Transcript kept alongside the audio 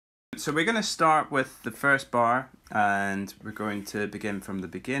So we're going to start with the first bar, and we're going to begin from the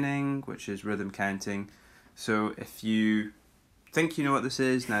beginning, which is rhythm counting. So if you think you know what this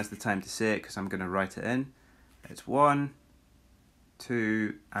is, now's the time to say it because I'm going to write it in. It's 1,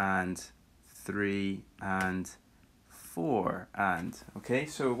 2, and 3, and 4, and. Okay,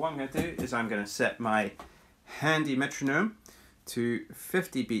 so what I'm going to do is I'm going to set my handy metronome to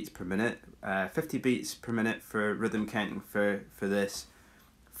 50 beats per minute. 50 beats per minute for rhythm counting for this.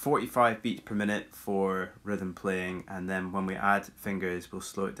 45 beats per minute for rhythm playing, and then when we add fingers we'll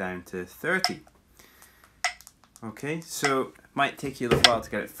slow it down to 30. Okay, so it might take you a little while to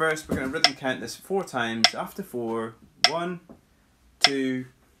get it. First we're going to rhythm count this 4 times. After 4, 1, 2,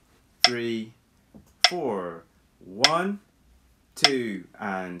 3, 4. 1, 2,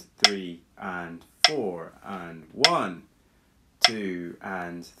 and 3, and 4, and 1, 2,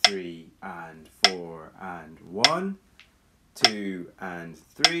 and 3, and 4, and 1, 2, and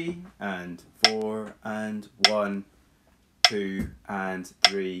 3, and 4, and 1, 2, and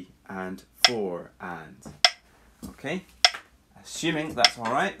 3, and 4, and. Okay, assuming that's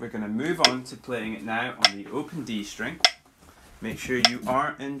alright, we're going to move on to playing it now on the open D string. Make sure you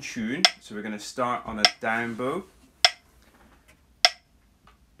are in tune, so we're going to start on a down bow.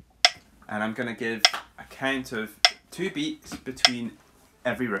 And I'm going to give a count of 2 beats between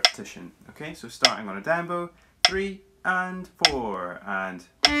every repetition. Okay, so starting on a down bow, 3 and 4, and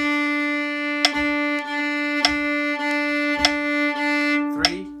 3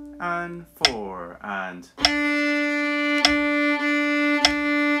 and 4, and 3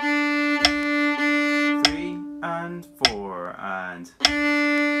 and 4, and 3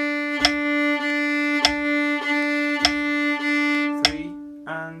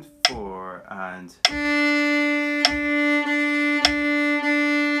 and 4, and 3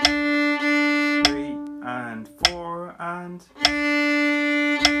 and 4, and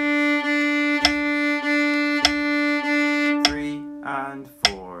 3 and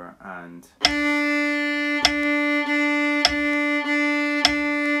 4, and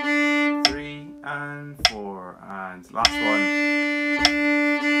 3 and 4, and last one.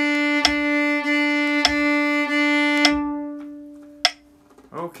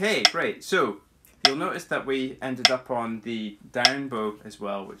 Okay, great. So you'll notice that we ended up on the down bow as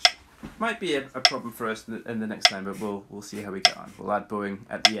well, which might be a problem for us in the next time, but we'll see how we get on. We'll add bowing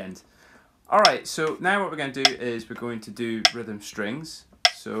at the end. Alright, so now what we're going to do is we're going to do rhythm strings.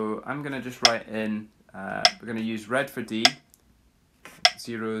 So I'm going to just write in, we're going to use red for D,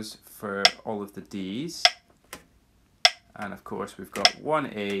 zeros for all of the Ds, and of course we've got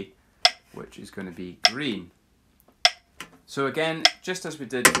 1A, which is going to be green. So again, just as we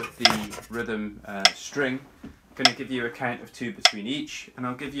did with the rhythm string, I'm going to give you a count of 2 between each, and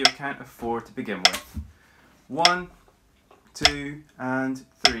I'll give you a count of 4 to begin with. 1, 2, and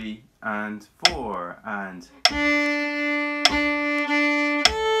 3, and 4, and.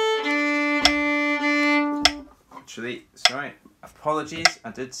 Actually, sorry, apologies,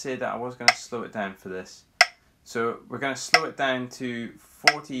 I did say that I was going to slow it down for this. So we're going to slow it down to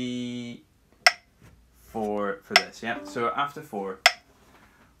 44 for this, yeah? So after 4,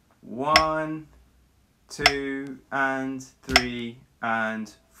 1, 2, and 3,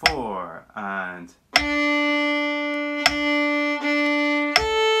 and 4, and 3,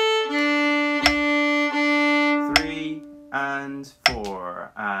 and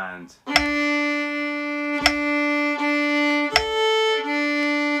 4, and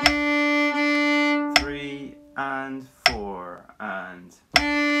 3, and 4, and 3,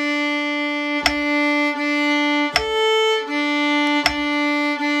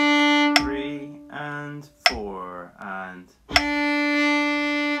 and 4, and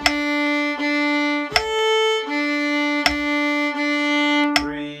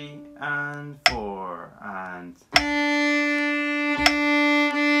 3, and 4, and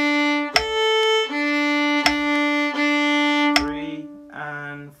 3,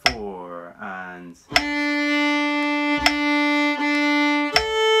 and 4, and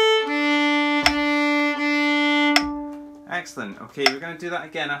excellent. Okay, we're going to do that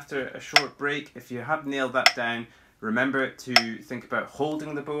again after a short break. If you have nailed that down, remember to think about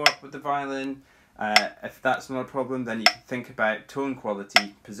holding the bow up with the violin. If that's not a problem, then you can think about tone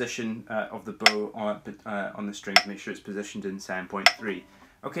quality, position of the bow on the string to make sure it's positioned in sound point 3.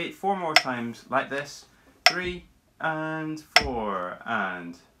 Okay, 4 more times like this. 3 and 4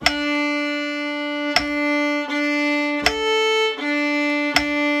 and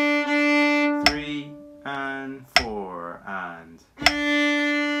 3 and 4 and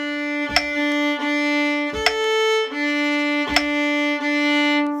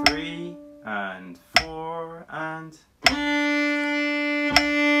 3 and 4 and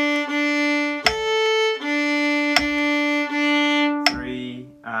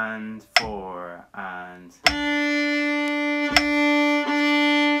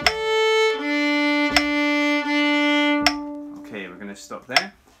just stop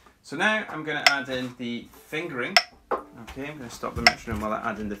there. So now I'm going to add in the fingering. Okay, I'm going to stop the metronome while I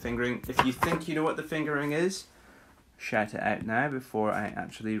add in the fingering. If you think you know what the fingering is, shout it out now before I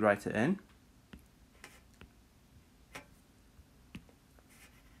actually write it in.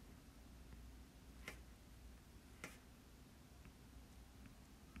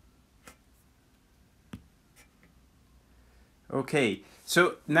 Okay,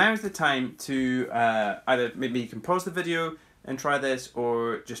 so now's the time to either maybe you can pause the video and try this,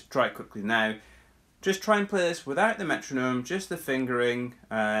 or just try it quickly now. Just try and play this without the metronome, just the fingering.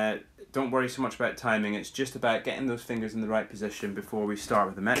 Don't worry so much about timing, it's just about getting those fingers in the right position before we start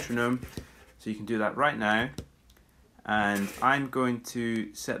with the metronome. So you can do that right now. And I'm going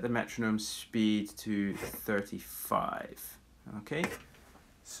to set the metronome speed to 35. Okay,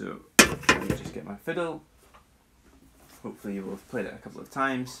 so let me just get my fiddle. Hopefully you will have played it a couple of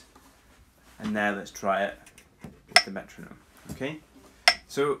times. And now let's try it with the metronome. Okay,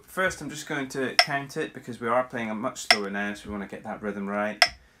 so first I'm just going to count it because we are playing a much slower now, so we want to get that rhythm right.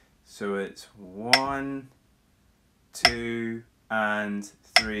 So it's 1, 2, and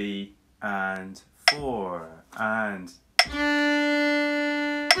 3, and 4, and 3,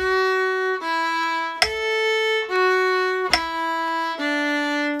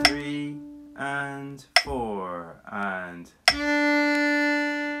 and 4, and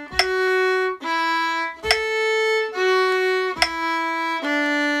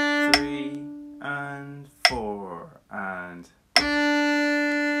 3, and 4, and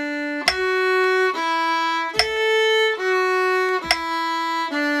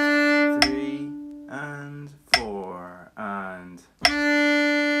 3, and 4, and 3, and 4,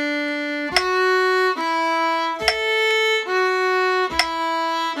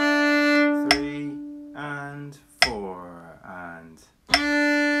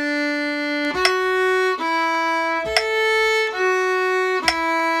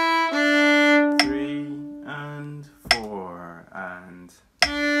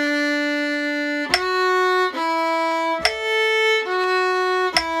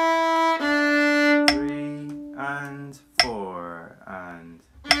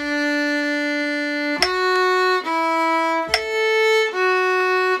 and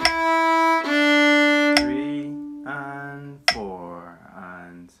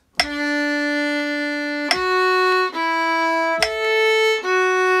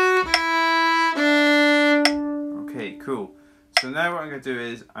okay, cool. So now what I'm going to do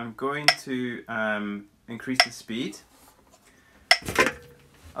is I'm going to increase the speed.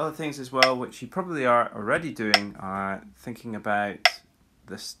 Other things as well, which you probably are already doing, are thinking about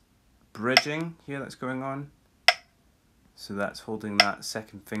this bridging here that's going on. So that's holding that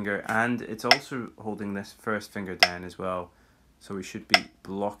second finger, and it's also holding this first finger down as well. So we should be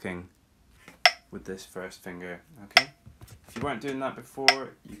blocking with this first finger, okay? If you weren't doing that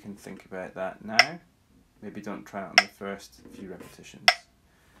before, you can think about that now. Maybe don't try it on the first few repetitions.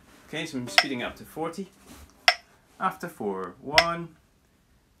 Okay, so I'm speeding it up to 40. After 4, 1,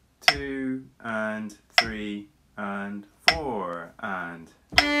 2, and 3, and 4, and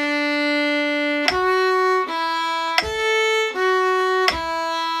 3,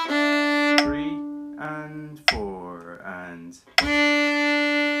 and 4, and 3,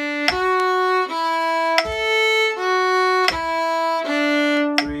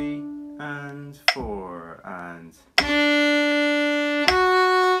 and 4, and 3,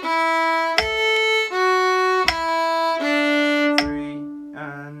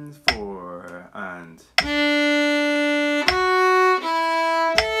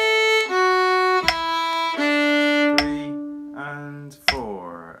 and 4,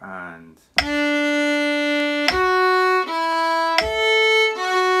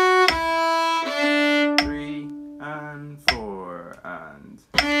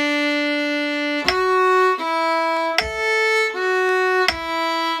 and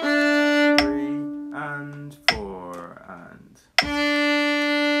 3, and 4, and 3,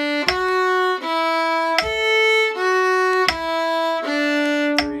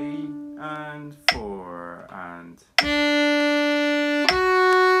 and 4, and 3, and 4, and 3, and 4, and 3,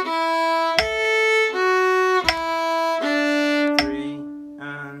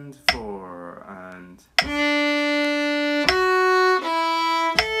 and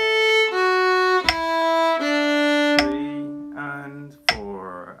 4, and 3, and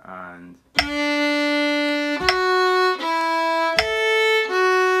 4, and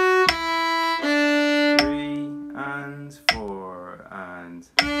 3, and 4, and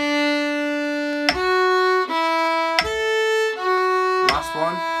last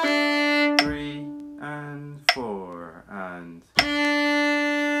one. 3, and 4, and 3,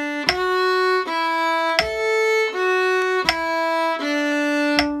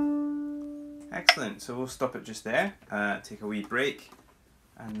 Excellent, so we'll stop it just there, take a wee break,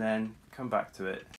 and then come back to it.